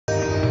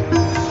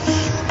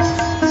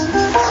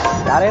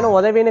யாரேனும்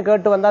உதவின்னு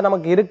கேட்டு வந்தால்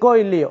நமக்கு இருக்கோ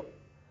இல்லையோ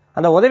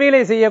அந்த உதவிகளை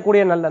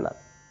செய்யக்கூடிய நல்ல நாள்.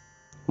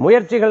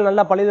 முயற்சிகள்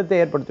நல்ல பலிதத்தை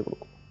ஏற்படுத்தி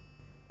கொடுக்கும்.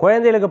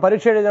 குழந்தைகளுக்கு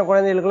பரீட்சை எழுதின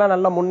குழந்தைகளுக்கெல்லாம்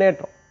நல்ல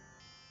முன்னேற்றம்.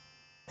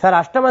 சார்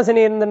அஷ்டம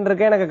சனி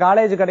இருந்துருக்கேன், எனக்கு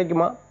காலேஜ்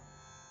கிடைக்குமா,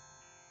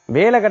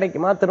 வேலை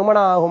கிடைக்குமா,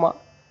 திருமணம் ஆகுமா,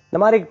 இந்த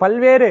மாதிரி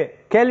பல்வேறு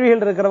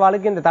கேள்விகள்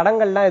இருக்கிறவாளுக்கு இந்த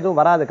தடங்கள்லாம் எதுவும்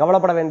வராது.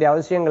 கவலைப்பட வேண்டிய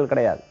அவசியங்கள்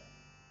கிடையாது.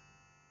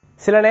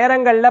 சில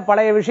நேரங்களில்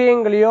பழைய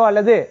விஷயங்களையோ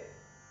அல்லது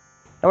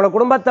நம்மளோட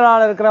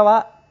குடும்பத்தினால் இருக்கிறவா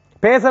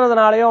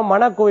பேசுறதுனாலையோ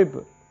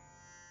மனக்குவிப்பு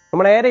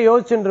நம்ம நேரம்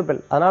யோசிச்சுட்டு இருப்பில்,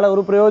 அதனால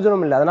ஒரு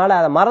பிரயோஜனம் இல்லை. அதனால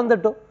அதை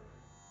மறந்துட்டும்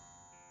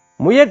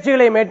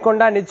முயற்சிகளை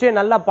மேற்கொண்டா நிச்சயம்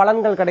நல்ல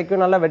பலன்கள்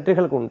கிடைக்கும், நல்ல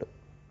வெற்றிகளுக்கு உண்டு.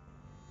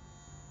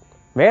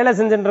 வேலை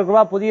செஞ்சுட்டு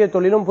இருக்கிறவா புதிய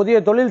தொழிலும், புதிய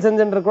தொழில்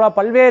செஞ்சுட்டு இருக்கிறவா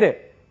பல்வேறு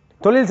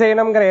தொழில்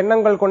செய்யணுங்கிற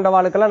எண்ணங்கள்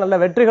கொண்டவாளுக்கெல்லாம் நல்ல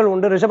வெற்றிகள்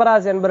உண்டு.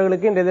 ரிஷபராசி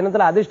என்பவர்களுக்கு இன்றைய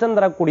தினத்தில் அதிர்ஷ்டம்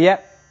தரக்கூடிய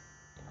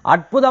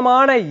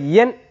அற்புதமான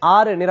எண்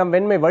 6, நிறம்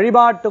வெண்மை.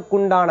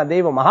 வழிபாட்டுக்குண்டான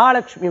தெய்வம்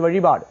மகாலட்சுமி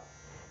வழிபாடு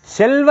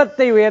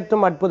செல்வத்தை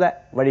உயர்த்தும் அற்புத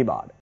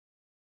வழிபாடு.